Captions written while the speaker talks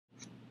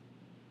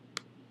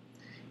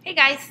Hey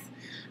guys,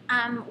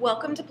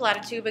 welcome to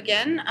Platitube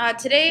again.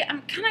 Today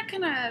I'm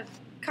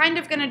kind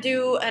of gonna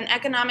do an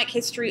economic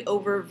history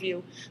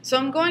overview. So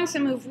I'm going to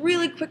move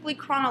really quickly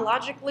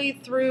chronologically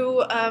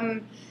through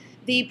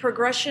the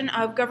progression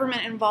of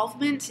government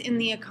involvement in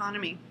the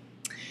economy.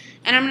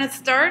 And I'm going to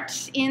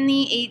start in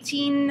the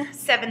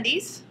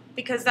 1870s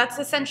because that's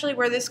essentially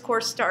where this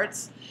course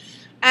starts.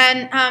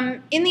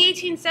 And in the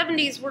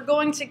 1870s, we're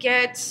going to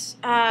get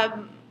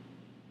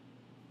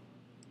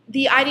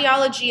the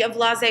ideology of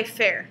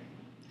laissez-faire.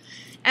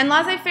 And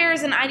laissez-faire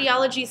is an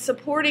ideology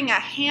supporting a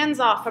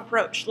hands-off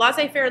approach.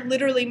 Laissez-faire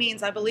literally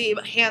means, I believe,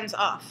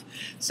 hands-off.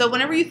 So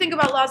whenever you think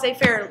about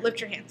laissez-faire,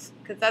 lift your hands,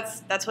 because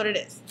that's what it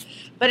is.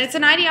 But it's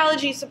an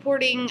ideology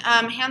supporting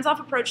hands-off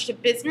approach to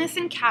business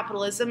and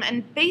capitalism,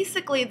 and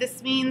basically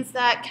this means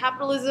that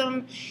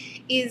capitalism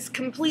is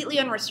completely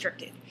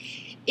unrestricted.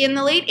 In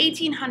the late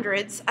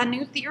 1800s, a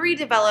new theory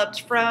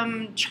developed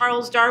from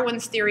Charles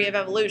Darwin's theory of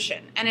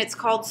evolution, and it's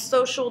called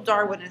social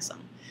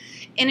Darwinism.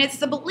 And it's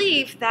the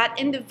belief that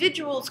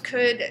individuals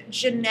could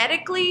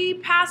genetically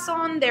pass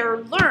on their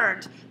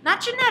learned,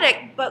 not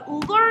genetic, but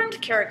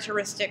learned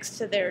characteristics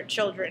to their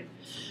children.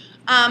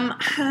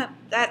 I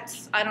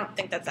don't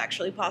think that's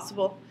actually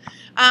possible.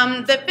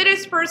 The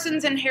fittest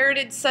persons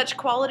inherited such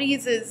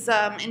qualities as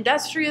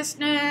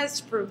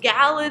industriousness,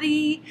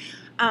 frugality,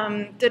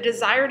 the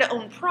desire to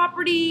own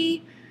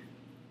property,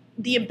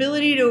 the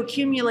ability to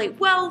accumulate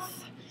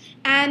wealth,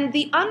 and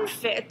the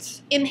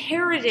unfit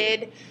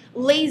inherited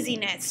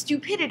laziness,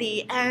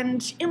 stupidity,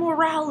 and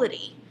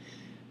immorality.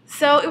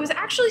 So it was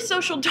actually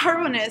social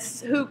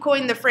Darwinists who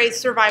coined the phrase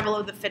survival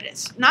of the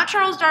fittest. Not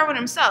Charles Darwin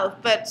himself,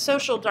 but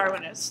social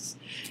Darwinists.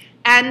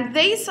 And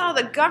they saw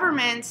the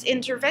government's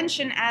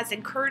intervention as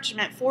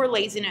encouragement for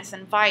laziness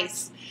and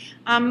vice.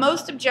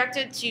 Most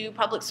objected to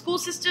public school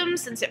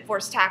systems since it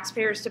forced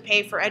taxpayers to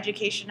pay for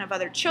education of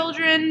other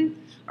children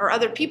or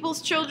other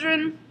people's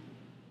children.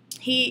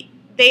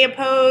 They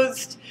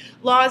opposed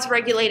laws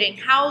regulating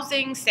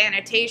housing,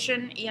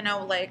 sanitation,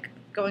 like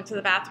going to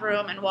the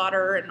bathroom and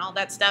water and all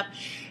that stuff,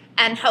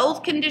 and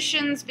health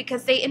conditions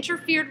because they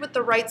interfered with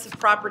the rights of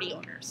property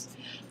owners.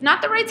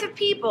 Not the rights of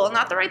people,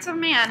 not the rights of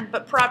man,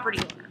 but property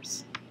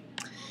owners.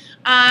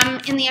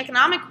 In the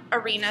economic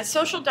arena,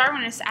 social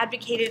Darwinists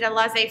advocated a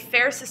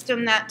laissez-faire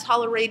system that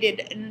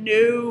tolerated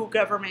no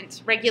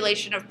government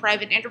regulation of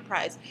private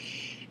enterprise.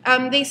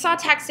 They saw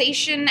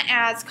taxation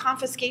as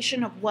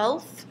confiscation of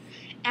wealth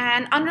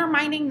and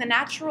undermining the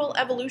natural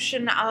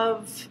evolution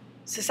of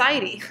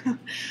society.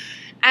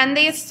 And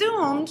they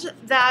assumed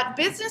that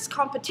business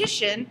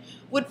competition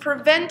would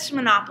prevent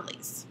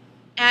monopolies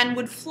and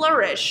would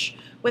flourish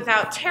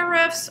without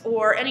tariffs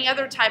or any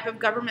other type of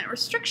government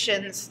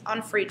restrictions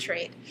on free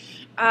trade.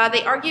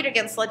 They argued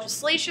against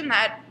legislation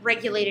that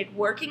regulated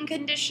working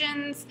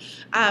conditions,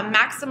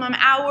 maximum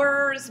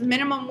hours,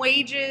 minimum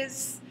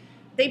wages.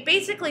 They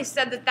basically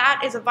said that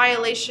that is a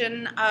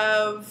violation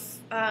of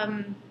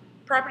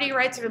property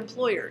rights of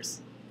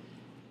employers,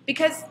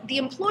 because the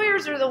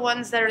employers are the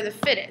ones that are the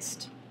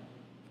fittest,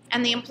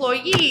 and the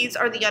employees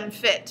are the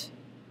unfit.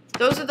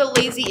 Those are the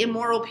lazy,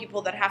 immoral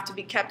people that have to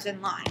be kept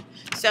in line.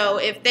 So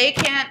if they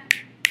can't,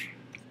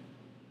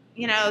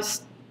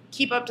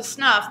 keep up to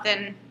snuff,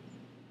 then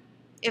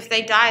if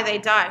they die, they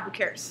die. Who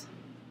cares?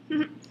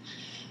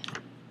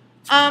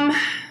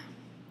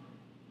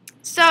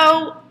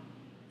 So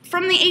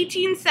from the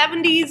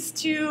 1870s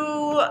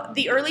to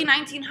the early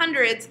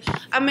 1900s,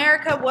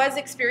 America was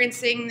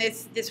experiencing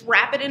this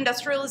rapid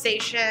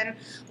industrialization,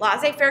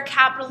 laissez-faire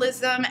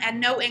capitalism, and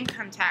no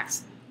income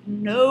tax.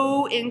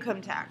 No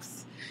income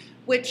tax,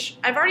 which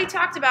I've already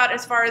talked about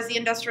as far as the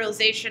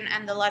industrialization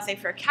and the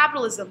laissez-faire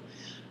capitalism.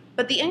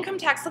 But the income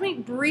tax, let me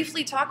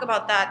briefly talk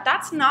about that.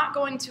 That's not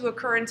going to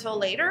occur until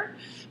later,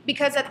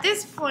 because at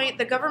this point,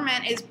 the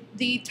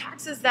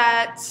taxes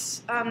that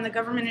the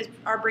government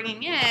are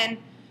bringing in,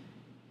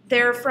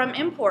 they're from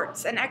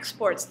imports and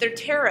exports. They're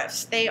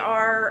tariffs. They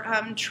are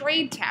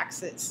trade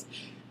taxes.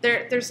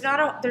 There's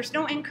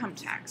no income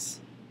tax.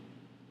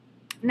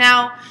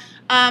 Now,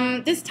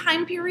 this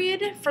time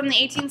period from the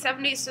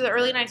 1870s to the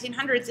early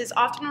 1900s is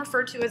often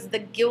referred to as the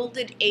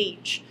Gilded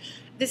Age.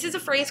 This is a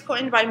phrase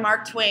coined by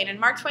Mark Twain, and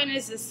Mark Twain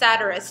is a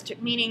satirist,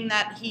 meaning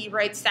that he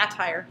writes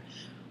satire,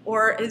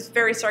 or is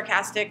very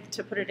sarcastic,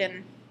 to put it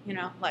in,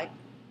 like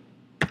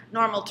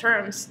normal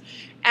terms.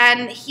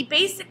 And he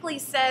basically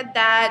said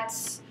that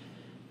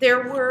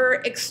there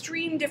were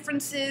extreme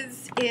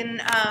differences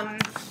in,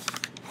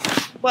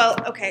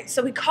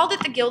 so we called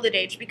it the Gilded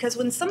Age because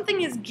when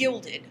something is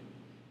gilded,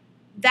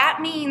 that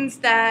means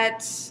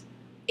that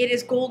it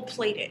is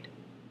gold-plated.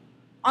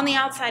 On the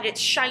outside, it's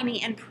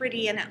shiny and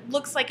pretty, and it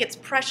looks like it's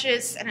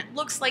precious, and it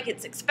looks like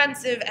it's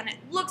expensive, and it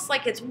looks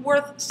like it's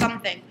worth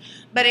something.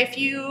 But if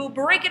you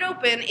break it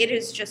open, it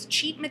is just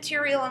cheap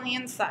material on the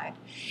inside.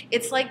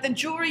 It's like the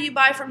jewelry you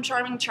buy from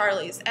Charming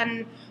Charlie's,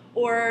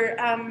 or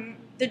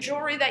the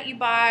jewelry that you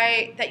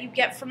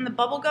get from the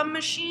bubblegum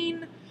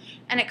machine,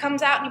 and it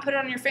comes out and you put it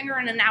on your finger,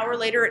 and an hour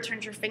later it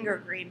turns your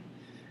finger green.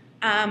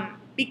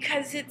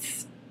 Because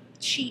it's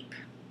cheap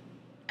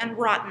and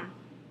rotten.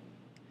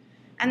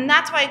 And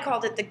that's why he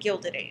called it the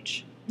Gilded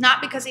Age.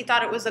 Not because he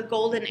thought it was a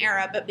golden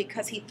era, but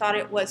because he thought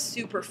it was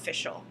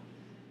superficial.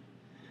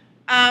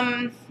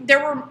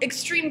 There were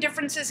extreme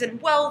differences in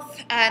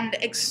wealth and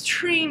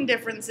extreme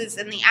differences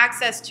in the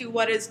access to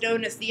what is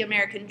known as the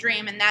American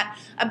dream and that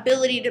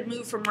ability to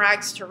move from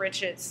rags to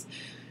riches.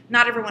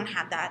 Not everyone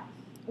had that.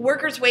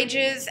 Workers'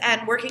 wages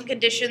and working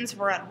conditions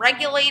were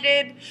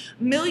unregulated.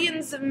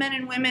 Millions of men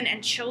and women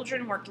and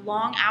children worked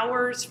long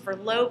hours for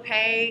low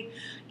pay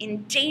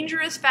in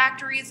dangerous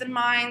factories and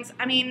mines.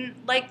 I mean,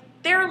 like,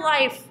 their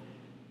life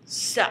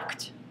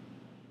sucked.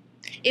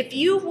 If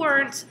you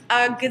weren't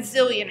a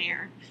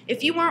gazillionaire,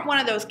 if you weren't one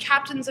of those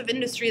captains of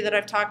industry that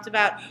I've talked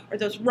about, or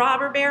those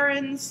robber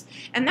barons,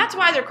 and that's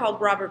why they're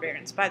called robber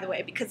barons, by the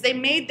way, because they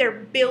made their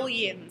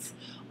billions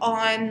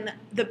on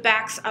the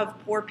backs of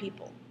poor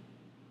people.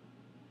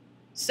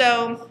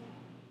 So,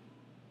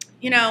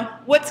 you know,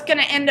 what's going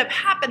to end up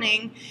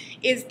happening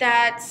is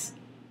that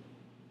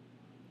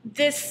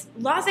this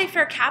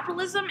laissez-faire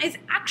capitalism is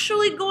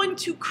actually going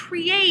to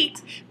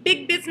create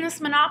big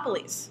business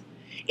monopolies.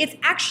 It's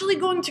actually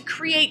going to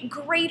create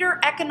greater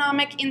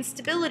economic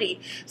instability.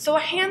 So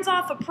a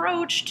hands-off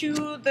approach to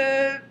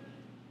the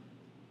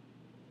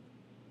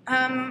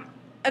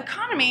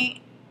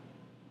economy,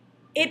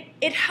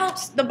 it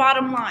helps the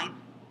bottom line,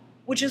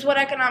 which is what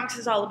economics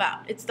is all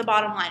about. It's the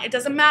bottom line. It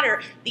doesn't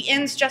matter. The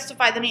ends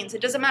justify the means.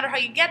 It doesn't matter how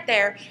you get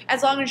there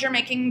as long as you're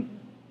making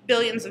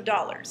billions of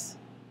dollars.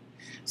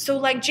 So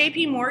like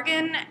JP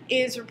Morgan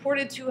is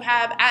reported to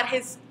have, at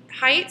his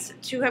height,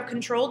 to have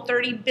controlled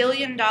 $30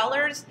 billion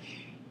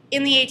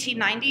in the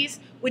 1890s,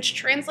 which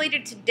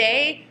translated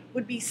today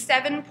would be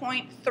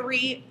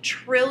 $7.3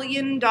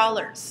 trillion.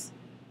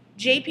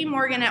 JP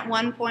Morgan at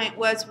one point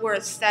was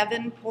worth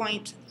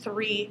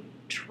 $7.3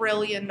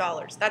 trillion.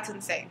 That's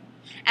insane.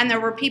 And there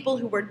were people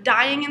who were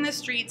dying in the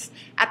streets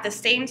at the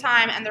same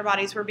time, and their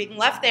bodies were being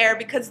left there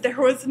because there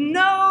was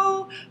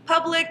no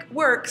public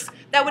works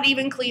that would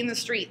even clean the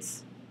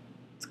streets.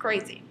 It's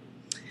crazy.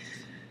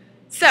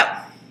 So,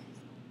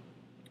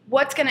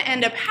 what's going to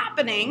end up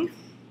happening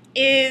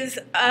is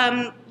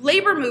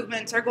labor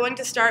movements are going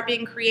to start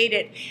being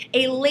created.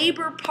 A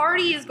labor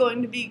party is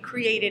going to be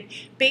created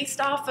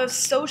based off of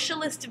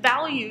socialist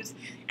values,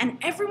 and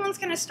everyone's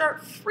going to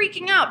start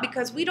freaking out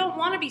because we don't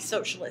want to be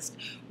socialist.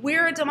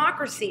 We're a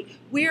democracy.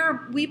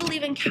 We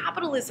believe in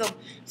capitalism.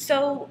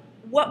 So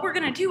what we're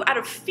going to do out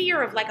of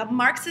fear of like a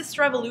Marxist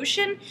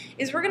revolution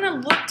is we're going to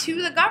look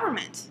to the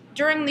government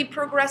during the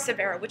Progressive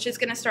Era, which is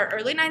going to start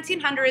early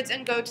 1900s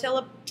and go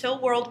till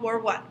World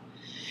War I.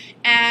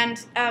 And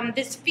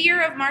this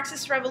fear of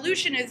Marxist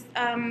revolution is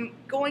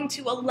going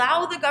to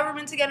allow the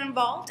government to get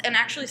involved and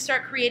actually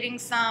start creating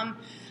some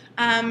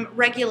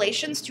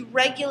regulations to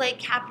regulate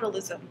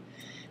capitalism.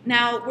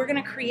 Now, we're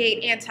going to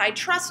create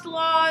antitrust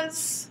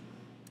laws,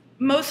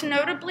 most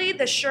notably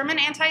the Sherman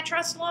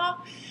Antitrust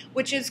Law,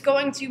 which is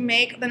going to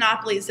make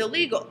monopolies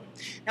illegal.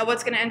 Now,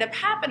 what's going to end up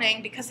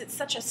happening, because it's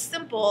such a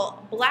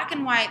simple, black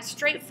and white,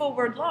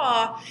 straightforward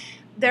law,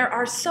 there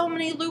are so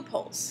many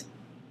loopholes.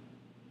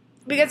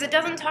 Because it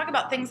doesn't talk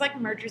about things like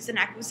mergers and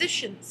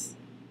acquisitions.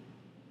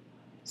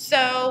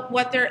 So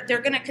what they're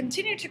going to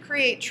continue to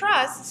create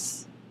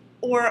trusts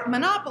or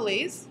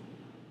monopolies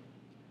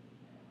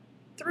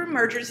through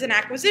mergers and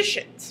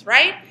acquisitions,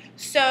 right?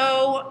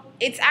 So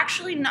it's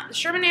actually not, the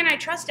Sherman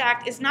Antitrust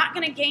Act is not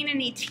going to gain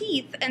any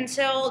teeth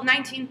until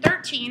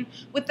 1913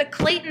 with the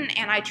Clayton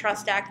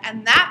Antitrust Act,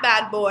 and that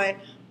bad boy,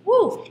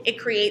 woo, it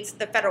creates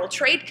the Federal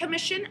Trade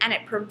Commission, and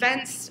it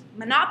prevents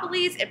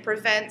monopolies, it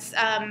prevents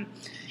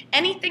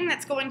anything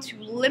that's going to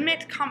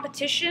limit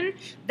competition.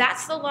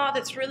 That's the law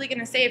that's really going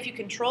to say if you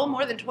control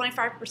more than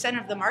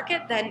 25% of the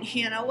market, then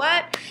you know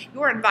what?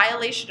 You're in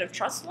violation of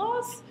trust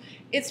laws.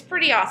 It's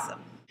pretty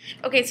awesome.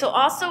 Okay, so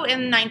also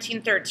in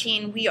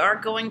 1913, we are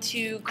going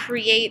to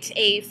create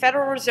a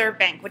Federal Reserve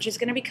Bank, which is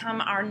going to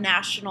become our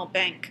national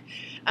bank.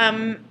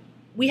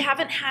 We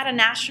haven't had a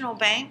national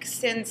bank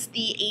since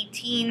the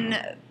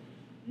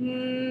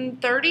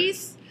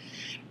 1830s.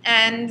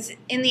 And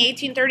in the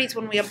 1830s,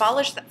 when we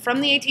abolished,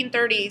 from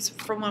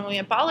when we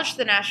abolished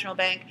the national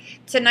bank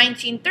to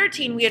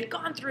 1913, we had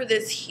gone through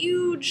this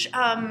huge,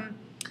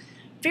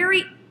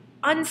 very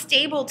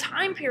unstable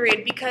time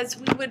period because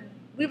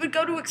we would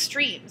go to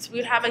extremes. We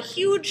would have a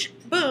huge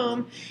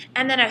boom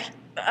and then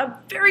a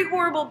very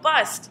horrible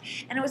bust,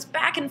 and it was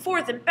back and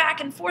forth and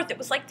back and forth. It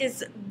was like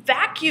this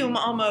vacuum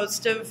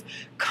almost of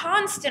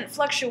constant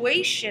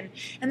fluctuation,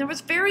 and there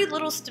was very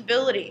little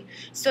stability.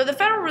 So the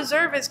Federal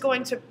Reserve is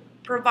going to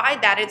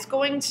provide that. It's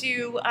going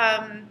to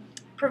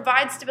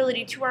provide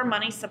stability to our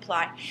money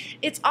supply.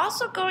 It's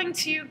also going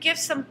to give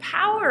some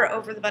power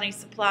over the money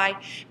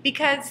supply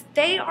because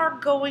they are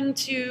going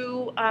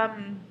to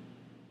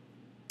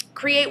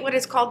create what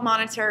is called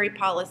monetary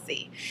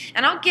policy.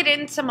 And I'll get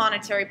into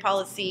monetary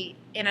policy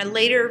in a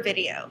later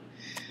video.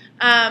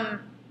 But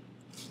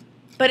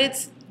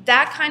it's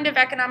that kind of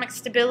economic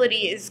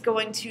stability is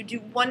going to do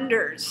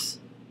wonders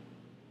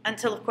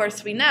until, of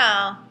course, we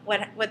know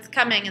what's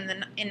coming in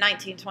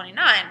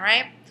 1929,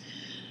 right?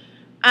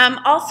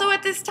 Also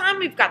at this time,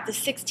 we've got the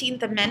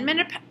 16th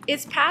Amendment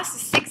is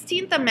passed. The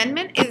 16th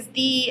Amendment is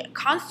the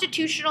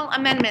constitutional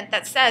amendment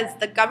that says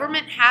the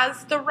government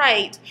has the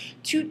right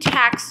to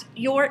tax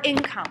your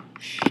income.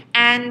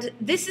 And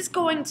this is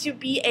going to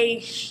be a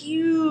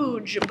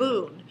huge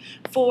boon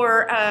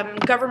for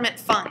government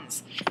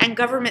funds and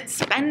government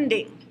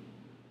spending.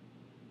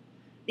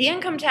 The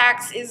income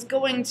tax is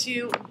going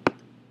to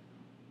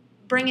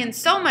bring in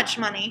so much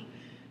money,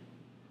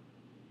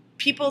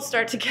 people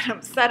start to get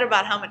upset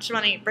about how much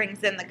money it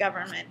brings in the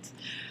government.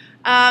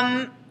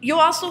 You'll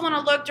also want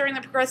to look during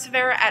the Progressive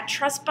Era at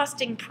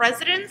trust-busting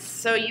presidents.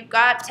 So you've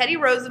got Teddy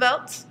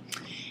Roosevelt,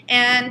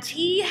 and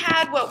he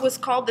had what was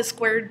called the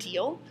Square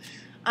Deal.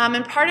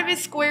 And part of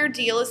his Square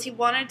Deal is he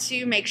wanted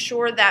to make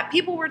sure that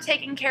people were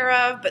taken care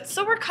of, but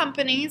so were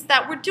companies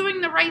that were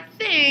doing the right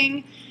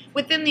thing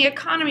within the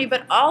economy,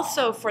 but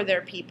also for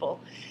their people.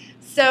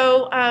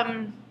 So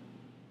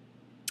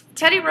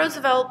Teddy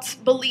Roosevelt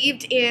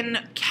believed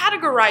in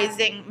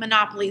categorizing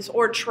monopolies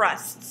or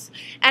trusts,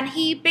 and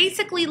he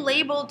basically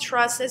labeled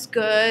trusts as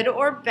good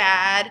or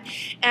bad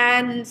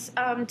and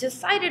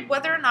decided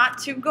whether or not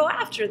to go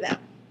after them.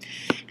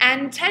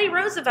 And Teddy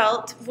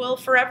Roosevelt will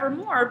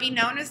forevermore be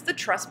known as the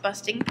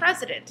trust-busting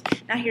president.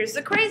 Now here's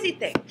the crazy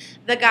thing.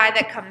 The guy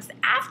that comes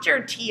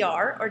after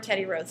TR, or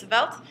Teddy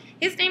Roosevelt,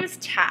 his name is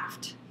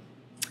Taft.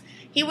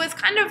 He was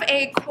kind of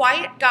a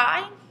quiet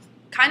guy,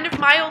 kind of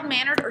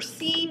mild-mannered or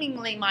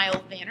seemingly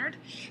mild-mannered,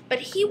 but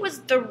he was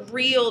the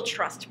real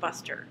trust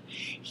buster.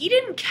 He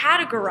didn't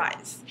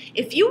categorize.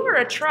 If you were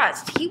a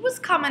trust, he was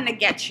coming to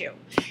get you.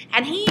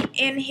 And he,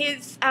 in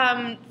his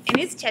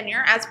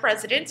tenure as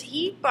president,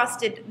 he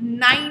busted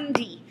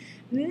 90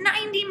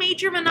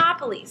 major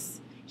monopolies.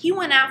 He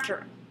went after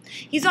them.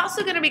 He's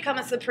also going to become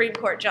a Supreme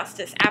Court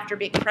justice after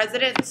being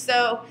president,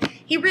 so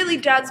he really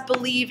does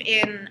believe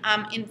in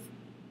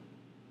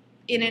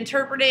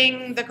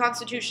interpreting the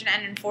Constitution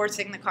and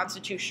enforcing the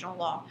constitutional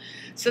law.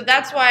 So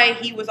that's why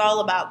he was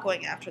all about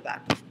going after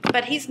that.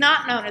 But he's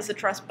not known as a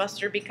trust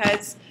buster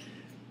because,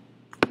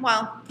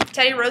 well,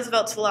 Teddy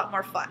Roosevelt's a lot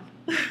more fun.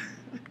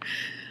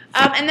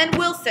 And then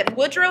Wilson,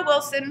 Woodrow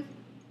Wilson,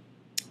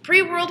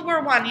 pre-World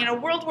War I. You know,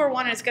 World War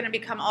I is going to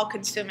become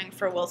all-consuming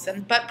for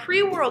Wilson. But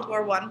pre-World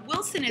War I,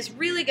 Wilson is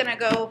really going to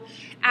go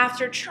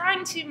after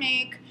trying to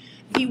make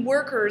the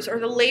workers or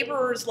the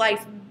laborer's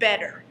life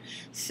better.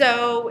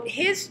 So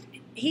he's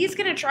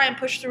going to try and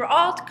push through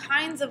all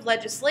kinds of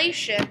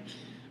legislation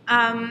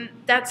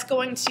that's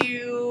going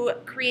to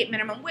create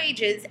minimum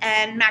wages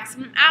and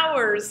maximum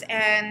hours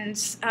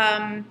and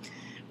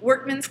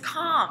workman's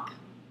comp,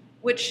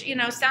 which, you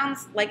know,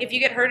 sounds like if you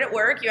get hurt at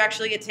work, you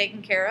actually get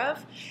taken care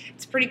of.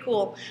 It's pretty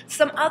cool.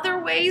 Some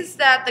other ways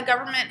that the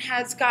government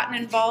has gotten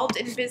involved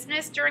in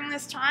business during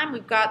this time,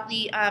 we've got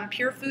the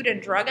Pure Food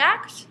and Drug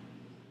Act.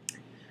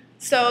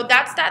 So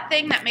that's that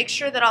thing that makes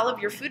sure that all of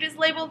your food is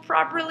labeled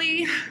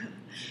properly.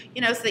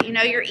 You know, so that you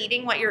know you're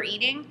eating what you're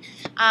eating.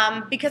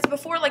 Because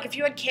before, like, if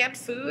you had canned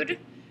food,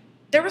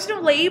 there was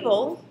no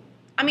label.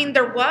 I mean,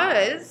 there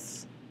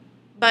was,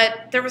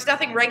 but there was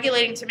nothing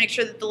regulating to make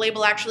sure that the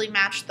label actually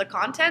matched the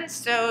contents.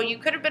 So you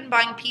could have been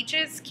buying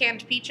peaches,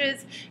 canned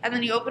peaches, and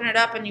then you open it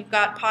up and you've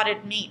got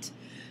potted meat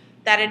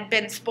that had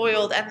been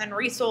spoiled and then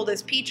resold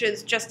as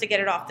peaches just to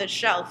get it off the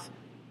shelf.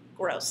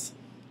 Gross,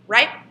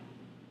 right?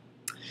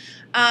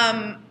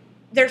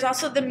 There's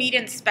also the Meat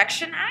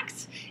Inspection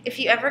Act. If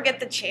you ever get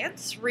the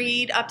chance,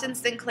 read Upton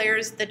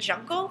Sinclair's The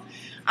Jungle,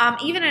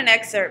 even an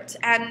excerpt,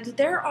 and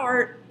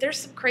there's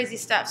some crazy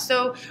stuff.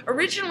 So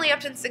originally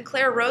Upton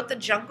Sinclair wrote The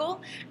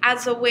Jungle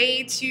as a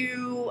way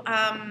to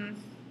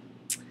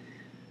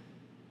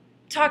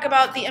talk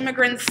about the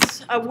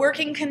immigrants'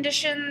 working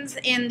conditions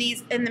in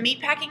the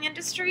meatpacking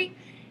industry,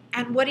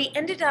 and what he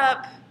ended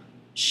up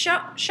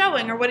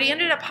showing, or what he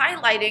ended up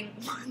highlighting,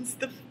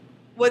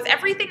 was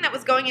everything that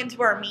was going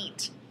into our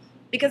meat.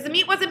 Because the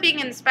meat wasn't being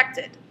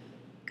inspected.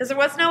 Because there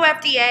was no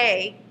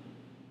FDA.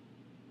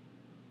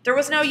 There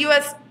was no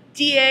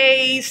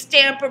USDA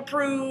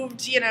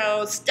stamp-approved, you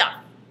know, stuff.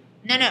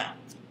 No.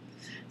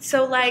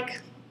 So,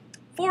 like,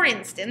 for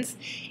instance,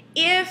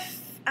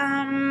 if,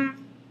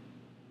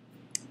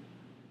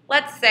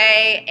 let's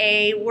say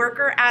a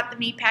worker at the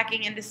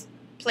meatpacking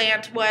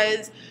plant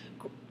was,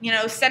 you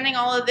know, sending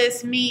all of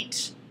this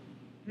meat,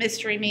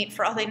 mystery meat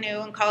for all they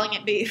knew, and calling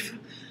it beef,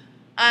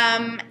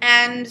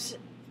 and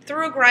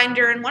through a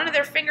grinder, and one of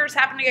their fingers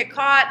happened to get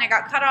caught, and it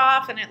got cut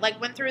off, and it, like,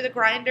 went through the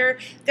grinder,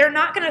 they're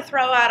not going to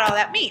throw out all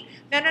that meat.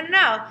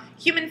 No.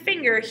 Human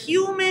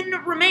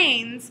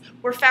remains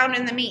were found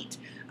in the meat.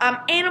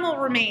 Animal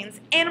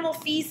remains, animal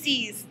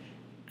feces.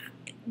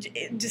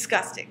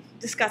 Disgusting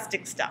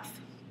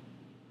stuff.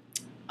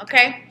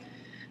 Okay?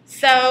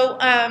 So,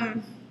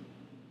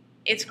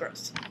 it's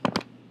gross.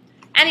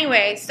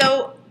 Anyway,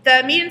 so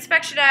the Meat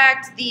Inspection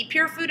Act, the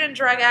Pure Food and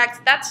Drug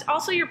Act, that's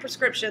also your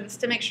prescriptions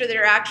to make sure that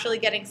you're actually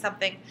getting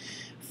something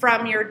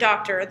from your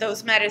doctor,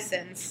 those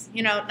medicines,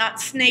 you know,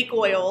 not snake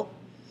oil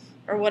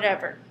or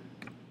whatever.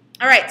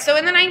 All right, so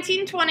in the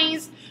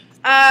 1920s,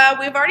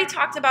 we've already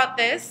talked about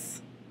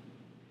this.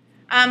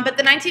 But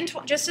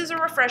just as a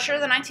refresher,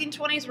 the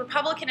 1920s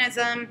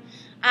republicanism,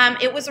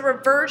 it was a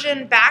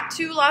reversion back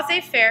to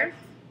laissez-faire.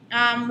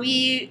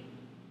 We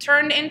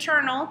turned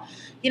internal.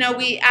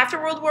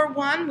 After World War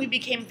I, we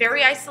became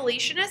very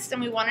isolationist,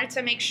 and we wanted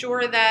to make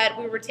sure that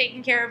we were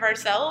taking care of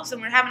ourselves,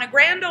 and we were having a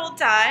grand old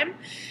time.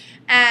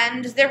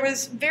 And there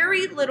was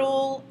very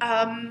little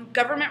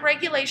government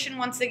regulation,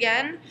 once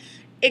again,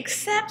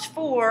 except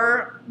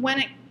for when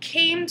it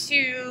came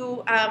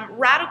to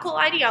radical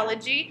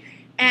ideology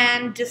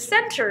and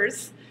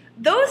dissenters.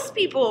 Those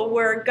people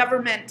were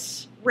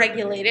government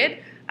regulated,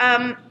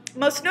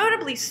 most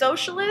notably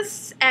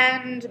socialists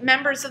and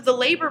members of the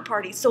Labor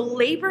Party. So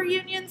labor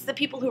unions, the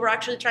people who were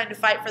actually trying to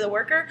fight for the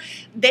worker,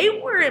 they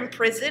were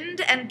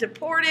imprisoned and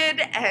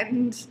deported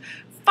and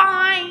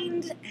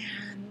fined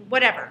and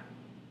whatever.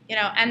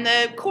 And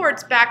the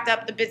courts backed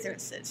up the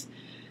businesses.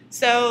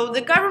 So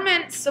the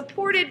government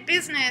supported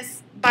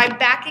business by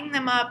backing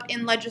them up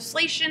in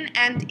legislation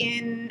and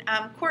in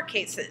court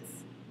cases.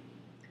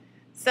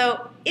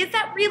 So is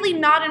that really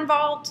not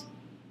involved?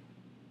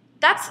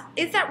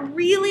 Is that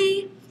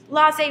really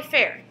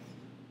laissez-faire?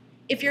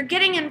 If you're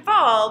getting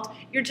involved,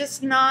 you're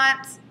just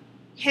not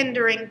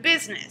hindering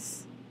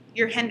business.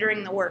 You're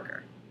hindering the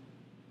worker.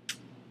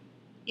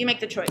 You make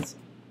the choice.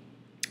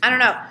 I don't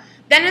know.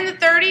 Then in the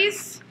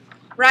 30s,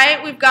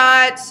 right, we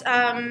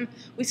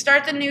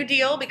start the New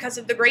Deal because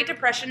of the Great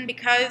Depression,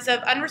 because of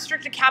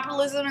unrestricted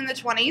capitalism in the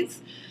 20s.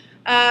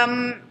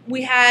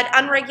 We had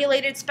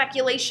unregulated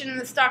speculation in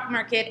the stock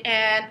market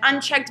and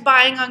unchecked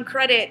buying on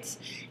credit,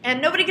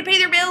 and nobody could pay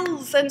their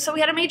bills, and so we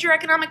had a major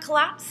economic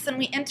collapse, and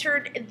we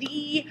entered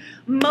the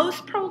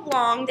most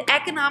prolonged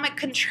economic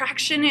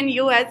contraction in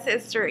U.S.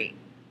 history.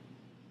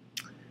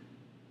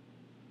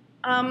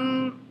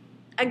 Again,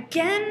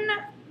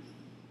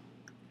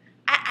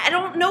 I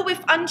don't know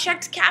if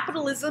unchecked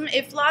capitalism,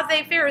 if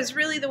laissez-faire is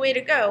really the way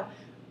to go.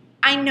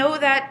 I know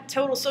that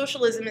total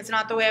socialism is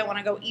not the way I want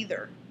to go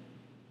either.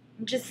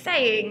 I'm just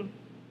saying,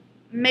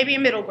 maybe a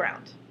middle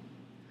ground.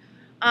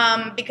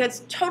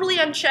 Because totally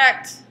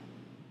unchecked,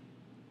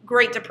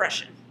 Great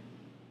Depression.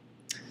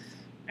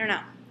 I don't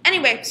know.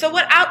 Anyway, so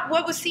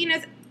what was seen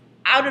as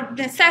out of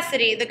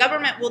necessity, the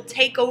government will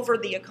take over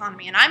the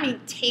economy. And I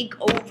mean take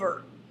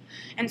over.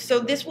 And so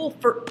this will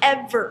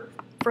forever,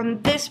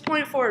 from this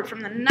point forward, from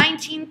the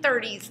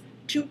 1930s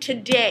to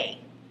today,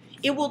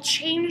 it will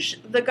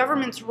change the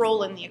government's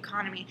role in the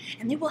economy.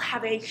 And they will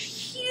have a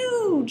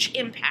huge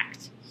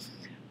impact.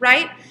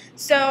 Right?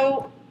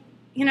 So,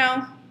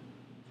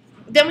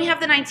 then we have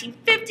the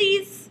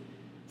 1950s,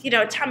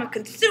 a time of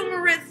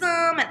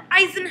consumerism, and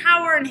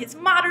Eisenhower and his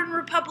modern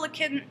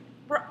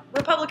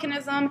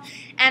republicanism,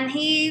 and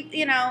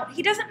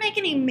he doesn't make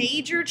any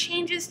major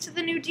changes to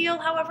the New Deal,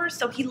 however,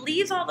 so he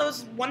leaves all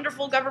those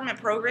wonderful government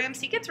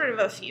programs. He gets rid of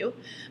a few,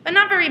 but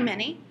not very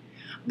many.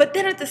 But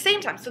then at the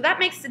same time, so that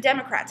makes the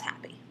Democrats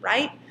happy,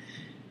 right?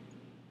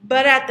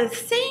 But at the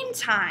same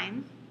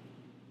time,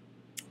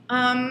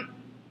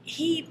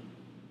 he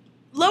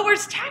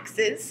lowers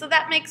taxes, so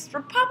that makes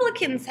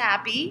Republicans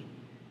happy.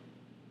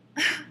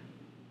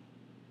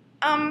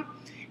 And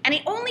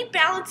he only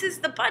balances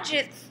the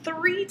budget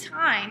 3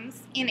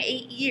 times in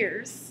 8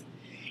 years.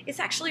 It's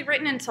actually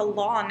written into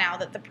law now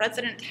that the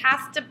president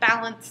has to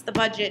balance the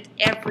budget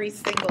every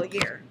single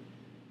year.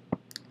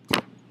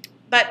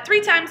 But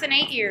 3 times in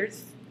 8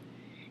 years.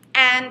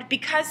 And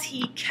because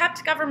he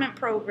kept government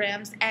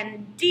programs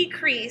and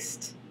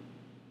decreased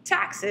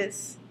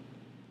taxes,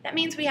 that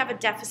means we have a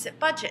deficit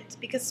budget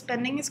because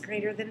spending is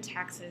greater than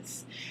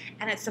taxes.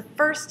 And it's the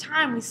first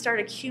time we start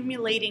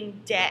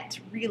accumulating debt,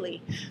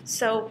 really.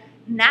 So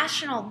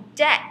national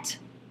debt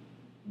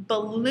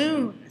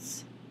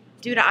balloons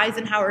due to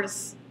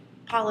Eisenhower's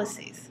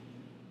policies.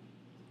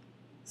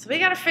 So we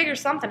got to figure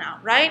something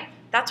out, right?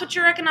 That's what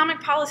your economic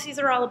policies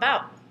are all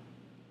about.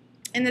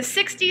 In the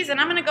 60s, and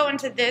I'm going to go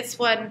into this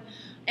one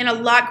in a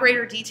lot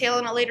greater detail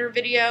in a later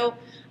video,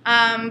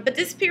 but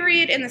this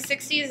period in the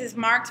 60s is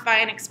marked by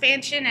an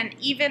expansion and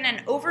even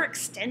an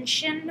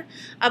overextension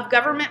of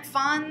government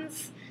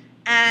funds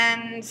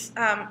and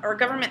or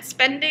government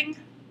spending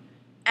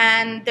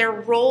and their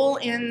role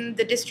in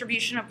the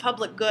distribution of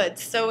public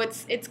goods. So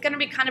it's going to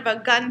be kind of a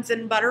guns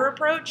and butter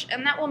approach,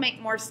 and that will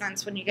make more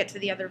sense when you get to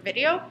the other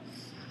video.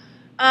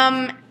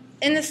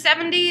 In the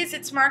 70s,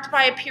 it's marked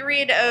by a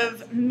period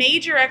of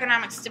major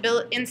economic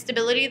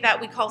instability that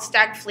we call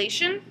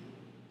stagflation.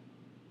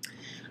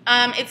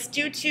 It's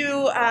due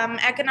to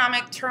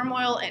economic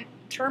turmoil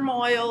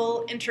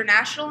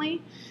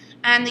internationally,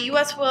 and the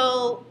U.S.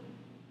 will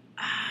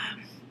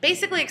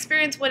basically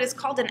experience what is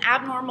called an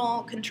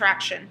abnormal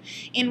contraction,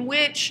 in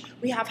which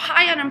we have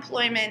high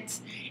unemployment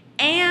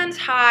and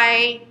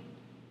high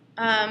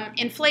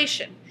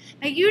inflation.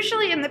 Now,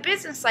 usually in the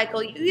business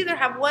cycle, you either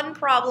have one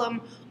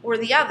problem or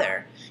the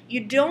other. You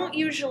don't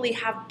usually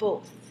have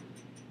both.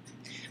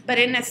 But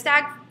in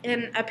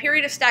a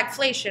period of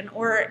stagflation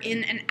or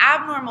in an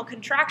abnormal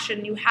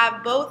contraction, you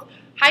have both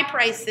high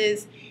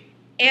prices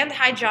and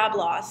high job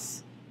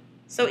loss.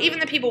 So even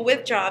the people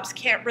with jobs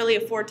can't really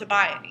afford to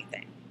buy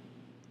anything.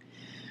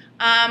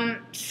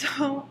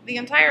 So the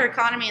entire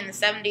economy in the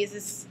 70s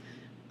is,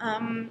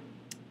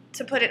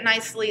 to put it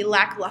nicely,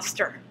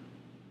 lackluster.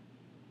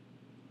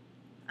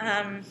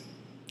 And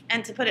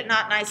to put it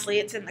not nicely,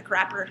 it's in the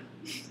crapper.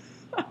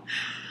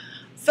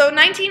 So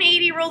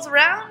 1980 rolls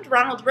around,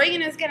 Ronald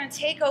Reagan is going to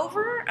take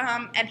over,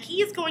 and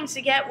he is going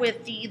to get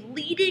with the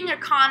leading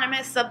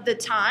economists of the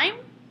time,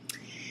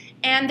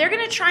 and they're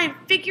going to try and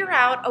figure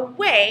out a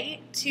way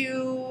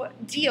to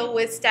deal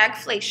with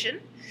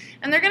stagflation,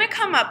 and they're going to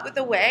come up with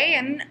a way,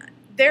 and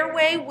their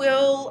way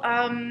will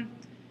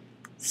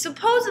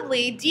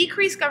supposedly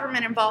decrease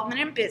government involvement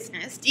in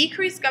business,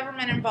 decrease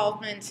government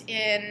involvement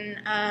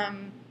in,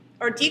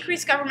 or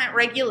decrease government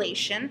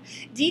regulation,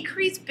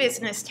 decrease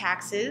business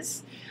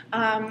taxes,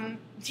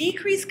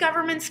 decrease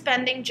government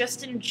spending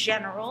just in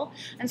general.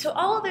 And so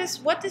all of this,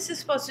 what this is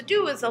supposed to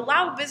do is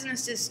allow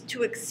businesses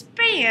to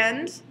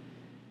expand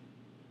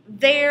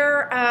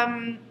their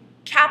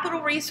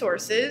capital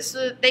resources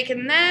so that they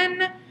can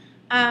then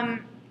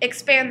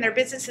expand their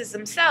businesses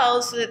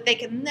themselves so that they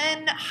can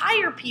then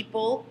hire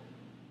people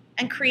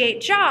and create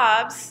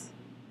jobs,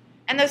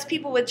 and those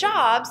people with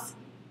jobs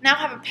now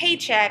have a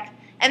paycheck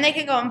and they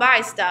can go and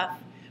buy stuff,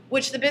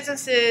 which the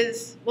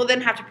businesses will then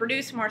have to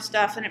produce more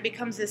stuff, and it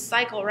becomes this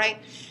cycle, right?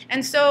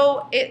 And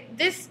so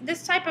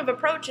this type of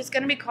approach is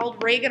going to be called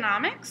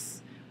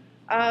Reaganomics.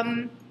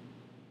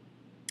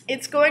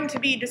 It's going to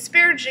be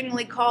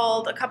disparagingly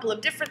called a couple of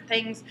different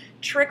things: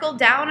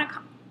 trickle-down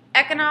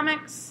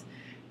economics,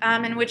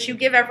 in which you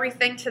give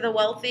everything to the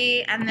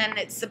wealthy and then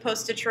it's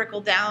supposed to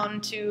trickle down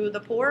to the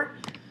poor.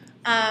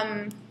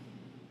 I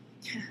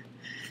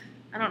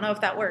don't know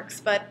if that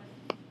works, but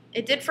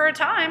it did for a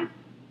time.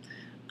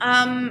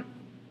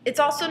 It's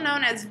also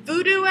known as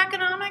voodoo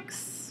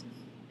economics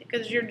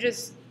because you're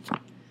just,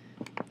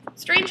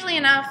 strangely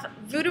enough,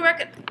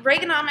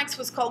 Reaganomics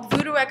was called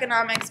voodoo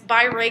economics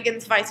by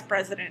Reagan's vice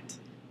president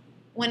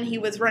when he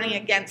was running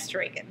against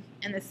Reagan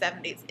in the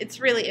 70s.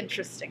 It's really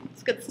interesting.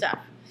 It's good stuff.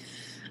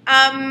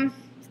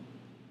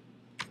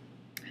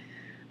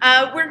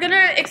 We're going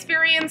to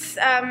experience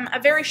a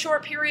very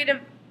short period of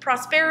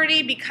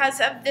prosperity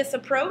because of this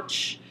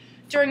approach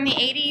during the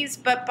 80s,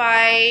 but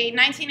by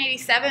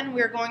 1987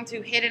 we're going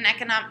to hit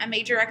a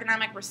major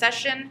economic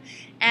recession,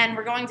 and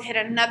we're going to hit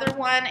another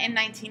one in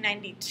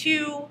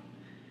 1992.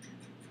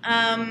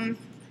 And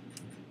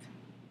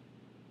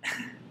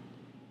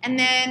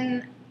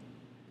then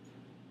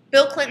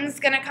Bill Clinton's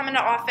going to come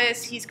into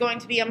office. He's going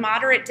to be a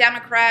moderate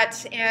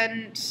Democrat,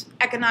 and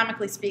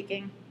economically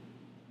speaking,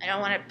 I don't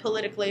want it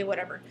politically,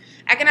 whatever.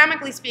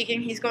 Economically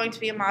speaking, he's going to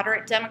be a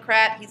moderate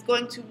Democrat. He's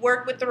going to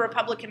work with the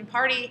Republican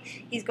Party.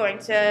 He's going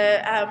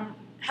to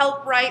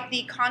help write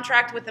the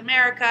Contract with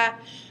America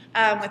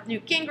with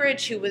Newt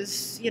Gingrich, who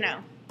was, you know,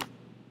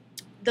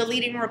 the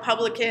leading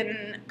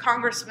Republican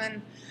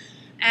congressman.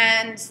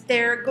 And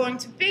they're going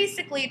to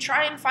basically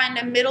try and find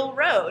a middle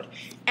road.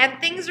 And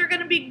things are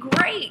going to be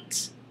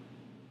great.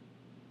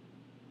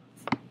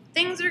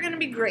 Things are going to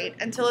be great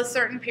until a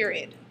certain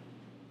period.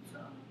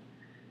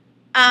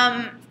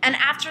 And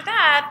after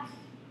that,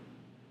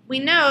 we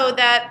know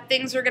that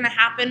things are going to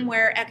happen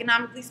where,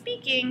 economically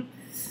speaking,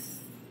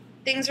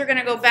 things are going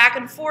to go back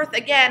and forth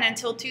again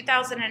until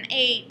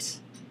 2008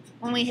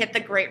 when we hit the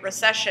Great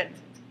Recession.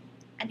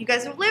 And you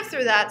guys have lived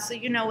through that, so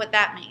you know what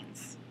that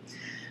means.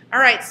 All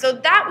right, so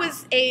that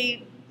was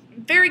a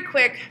very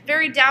quick,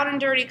 very down and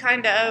dirty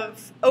kind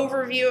of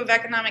overview of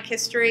economic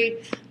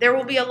history. There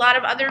will be a lot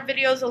of other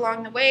videos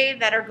along the way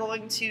that are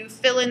going to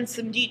fill in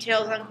some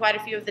details on quite a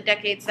few of the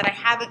decades that I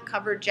haven't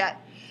covered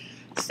yet.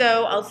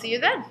 So I'll see you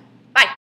then.